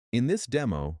In this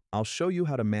demo, I'll show you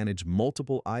how to manage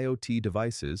multiple IoT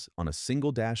devices on a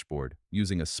single dashboard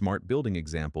using a smart building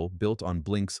example built on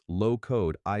Blynk's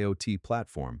low-code IoT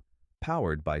platform,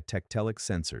 powered by Tektelic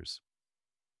sensors.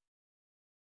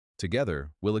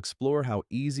 Together, we'll explore how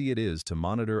easy it is to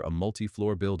monitor a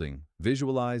multi-floor building,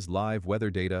 visualize live weather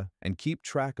data, and keep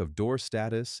track of door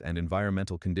status and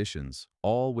environmental conditions,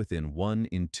 all within one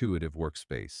intuitive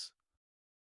workspace.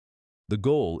 The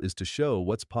goal is to show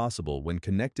what's possible when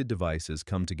connected devices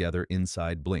come together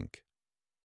inside Blynk.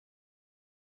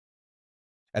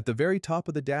 At the very top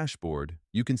of the dashboard,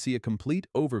 you can see a complete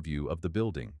overview of the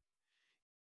building.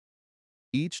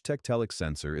 Each Tektelic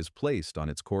sensor is placed on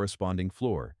its corresponding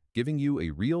floor, giving you a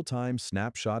real-time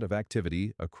snapshot of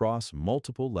activity across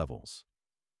multiple levels.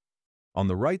 On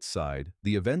the right side,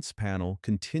 the Events panel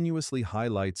continuously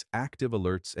highlights active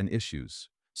alerts and issues,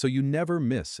 so you never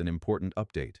miss an important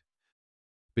update.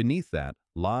 Beneath that,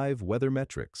 live weather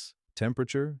metrics,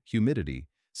 temperature, humidity,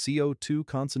 CO2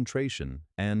 concentration,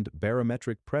 and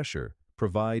barometric pressure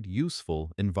provide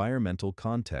useful environmental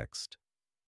context.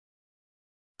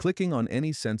 Clicking on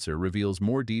any sensor reveals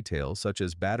more details such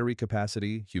as battery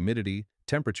capacity, humidity,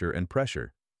 temperature, and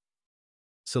pressure.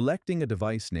 Selecting a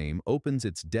device name opens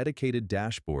its dedicated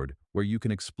dashboard where you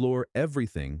can explore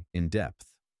everything in depth.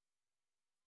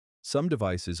 Some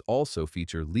devices also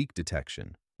feature leak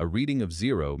detection. A reading of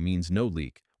 0 means no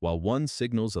leak, while 1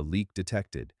 signals a leak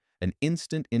detected, an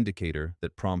instant indicator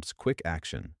that prompts quick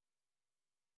action.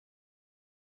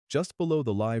 Just below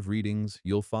the live readings,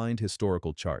 you'll find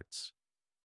historical charts.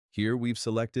 Here we've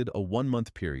selected a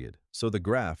 1-month period, so the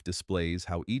graph displays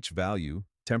how each value,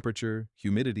 temperature,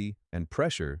 humidity, and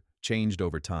pressure changed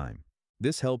over time.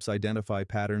 This helps identify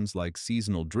patterns like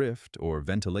seasonal drift or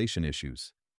ventilation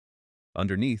issues.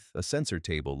 Underneath, a sensor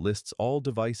table lists all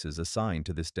devices assigned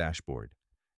to this dashboard.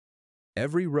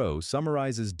 Every row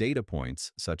summarizes data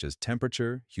points such as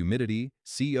temperature, humidity,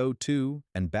 CO2,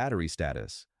 and battery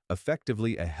status,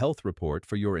 effectively a health report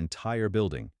for your entire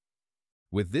building.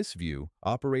 With this view,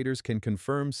 operators can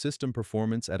confirm system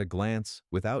performance at a glance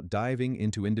without diving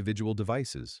into individual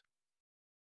devices.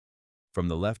 From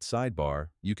the left sidebar,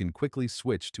 you can quickly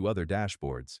switch to other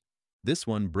dashboards. This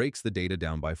one breaks the data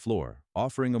down by floor,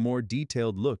 offering a more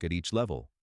detailed look at each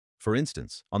level. For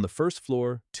instance, on the first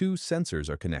floor, 2 sensors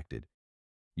are connected.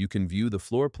 You can view the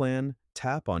floor plan,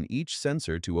 tap on each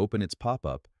sensor to open its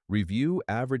pop-up, review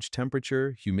average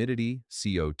temperature, humidity,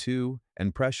 CO2,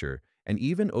 and pressure, and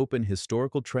even open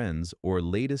historical trends or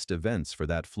latest events for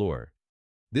that floor.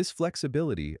 This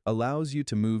flexibility allows you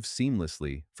to move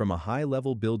seamlessly from a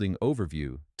high-level building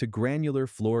overview to granular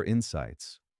floor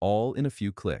insights, all in a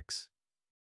few clicks.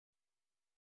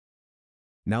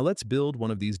 Now let's build one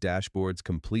of these dashboards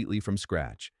completely from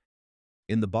scratch.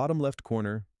 In the bottom left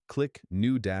corner, click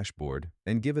New Dashboard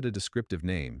and give it a descriptive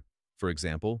name, for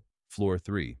example, Floor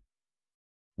 3.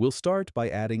 We'll start by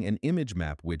adding an image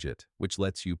map widget, which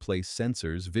lets you place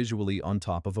sensors visually on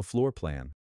top of a floor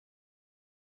plan.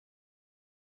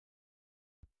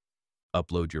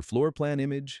 Upload your floor plan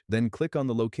image, then click on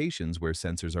the locations where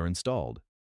sensors are installed.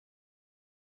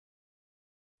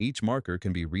 Each marker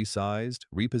can be resized,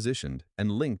 repositioned,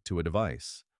 and linked to a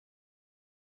device.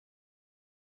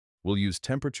 We'll use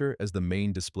temperature as the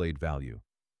main displayed value.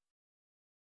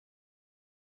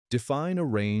 Define a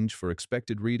range for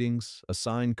expected readings,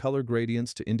 assign color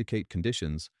gradients to indicate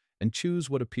conditions, and choose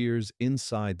what appears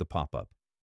inside the pop-up.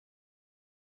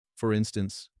 For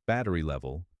instance, battery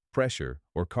level, pressure,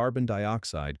 or carbon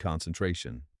dioxide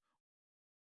concentration.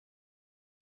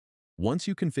 Once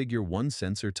you configure one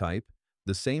sensor type,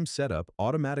 the same setup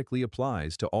automatically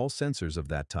applies to all sensors of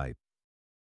that type,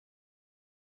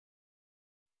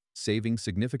 saving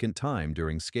significant time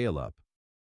during scale-up.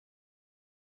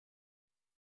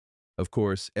 Of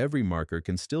course, every marker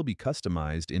can still be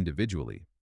customized individually.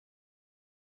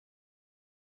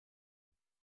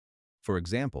 For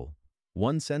example,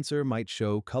 one sensor might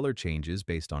show color changes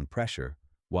based on pressure,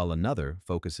 while another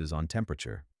focuses on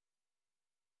temperature.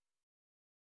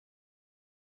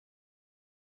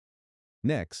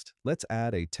 Next, let's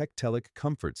add a Tektelic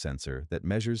comfort sensor that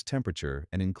measures temperature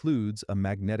and includes a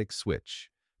magnetic switch,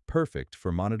 perfect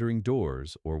for monitoring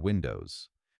doors or windows.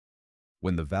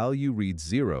 When the value reads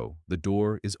 0, the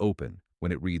door is open.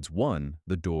 When it reads 1,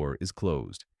 the door is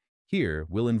closed. Here,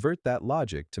 we'll invert that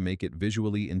logic to make it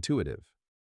visually intuitive.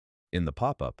 In the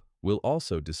pop-up, we'll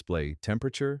also display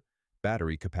temperature,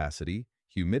 battery capacity,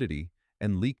 humidity,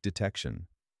 and leak detection.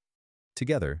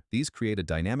 Together, these create a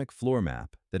dynamic floor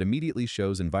map that immediately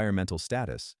shows environmental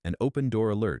status and open door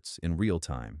alerts in real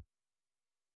time.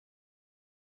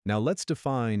 Now let's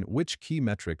define which key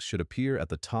metrics should appear at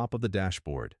the top of the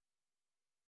dashboard.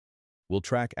 will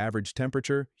track average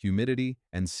temperature, humidity,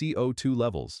 and CO2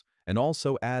 levels, and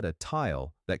also add a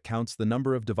tile that counts the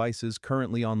number of devices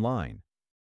currently online.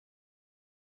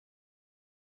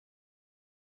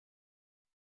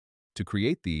 To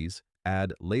create these,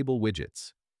 add label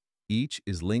widgets. Each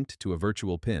is linked to a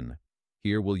virtual pin.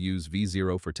 Here we'll use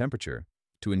V0 for temperature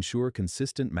to ensure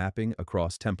consistent mapping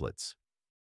across templates.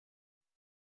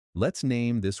 Let's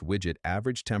name this widget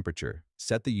average temperature,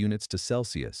 set the units to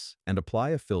Celsius, and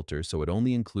apply a filter so it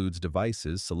only includes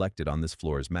devices selected on this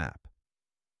floor's map.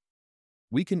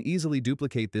 We can easily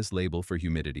duplicate this label for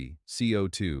humidity,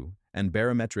 CO2, and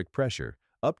barometric pressure,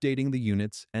 updating the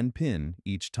units and pin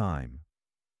each time.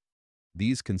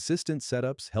 These consistent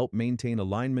setups help maintain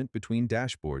alignment between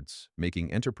dashboards,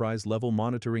 making enterprise-level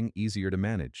monitoring easier to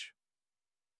manage.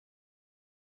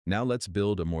 Now let's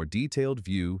build a more detailed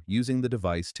view using the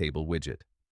Device Table widget.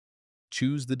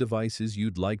 Choose the devices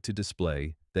you'd like to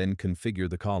display, then configure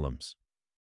the columns.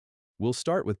 We'll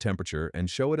start with temperature and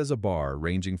show it as a bar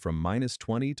ranging from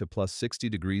 -20 to +60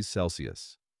 degrees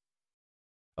Celsius.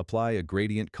 Apply a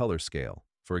gradient color scale,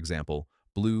 for example,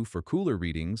 blue for cooler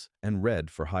readings and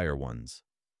red for higher ones.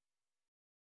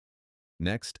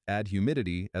 Next, add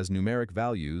humidity as numeric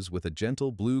values with a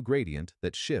gentle blue gradient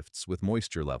that shifts with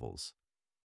moisture levels.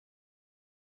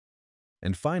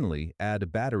 And finally,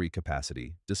 add battery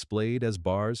capacity, displayed as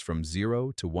bars from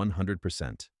 0 to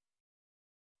 100%.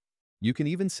 You can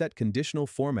even set conditional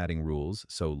formatting rules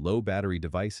so low battery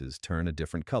devices turn a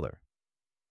different color.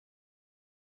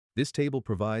 This table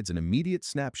provides an immediate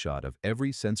snapshot of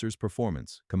every sensor's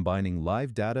performance, combining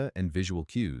live data and visual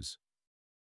cues.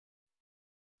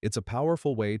 It's a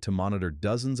powerful way to monitor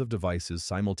dozens of devices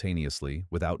simultaneously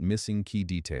without missing key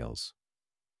details.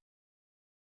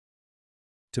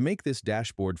 To make this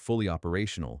dashboard fully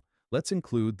operational, let's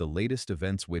include the latest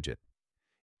events widget.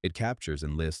 It captures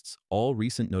and lists all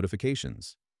recent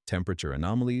notifications, temperature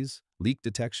anomalies, leak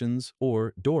detections,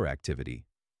 or door activity.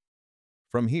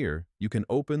 From here, you can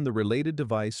open the related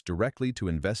device directly to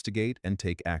investigate and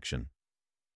take action.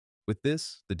 With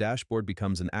this, the dashboard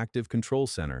becomes an active control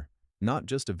center, not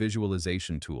just a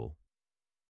visualization tool.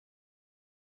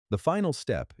 The final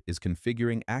step is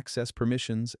configuring access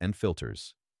permissions and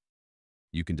filters.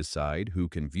 You can decide who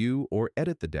can view or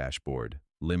edit the dashboard,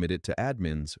 limit it to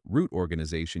admins, root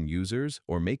organization users,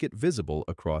 or make it visible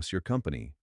across your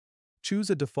company. Choose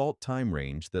a default time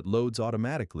range that loads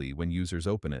automatically when users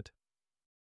open it.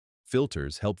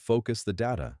 Filters help focus the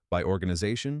data by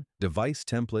organization, device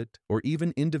template, or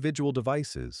even individual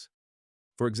devices.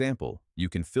 For example, you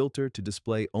can filter to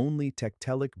display only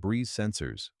Tektelic breeze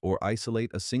sensors or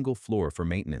isolate a single floor for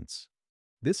maintenance.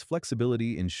 This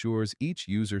flexibility ensures each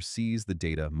user sees the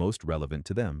data most relevant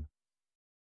to them.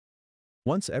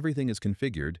 Once everything is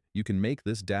configured, you can make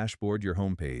this dashboard your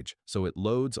homepage so it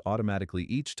loads automatically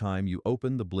each time you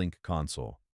open the Blynk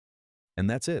console. And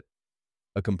that's it.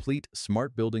 A complete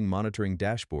smart building monitoring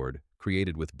dashboard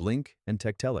created with Blynk and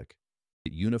Tektelic.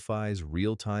 It unifies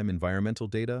real-time environmental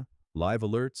data, live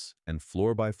alerts, and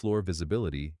floor-by-floor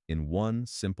visibility in one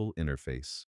simple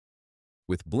interface.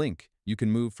 With Blynk, you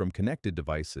can move from connected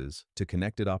devices to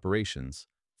connected operations,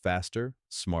 faster,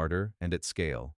 smarter, and at scale.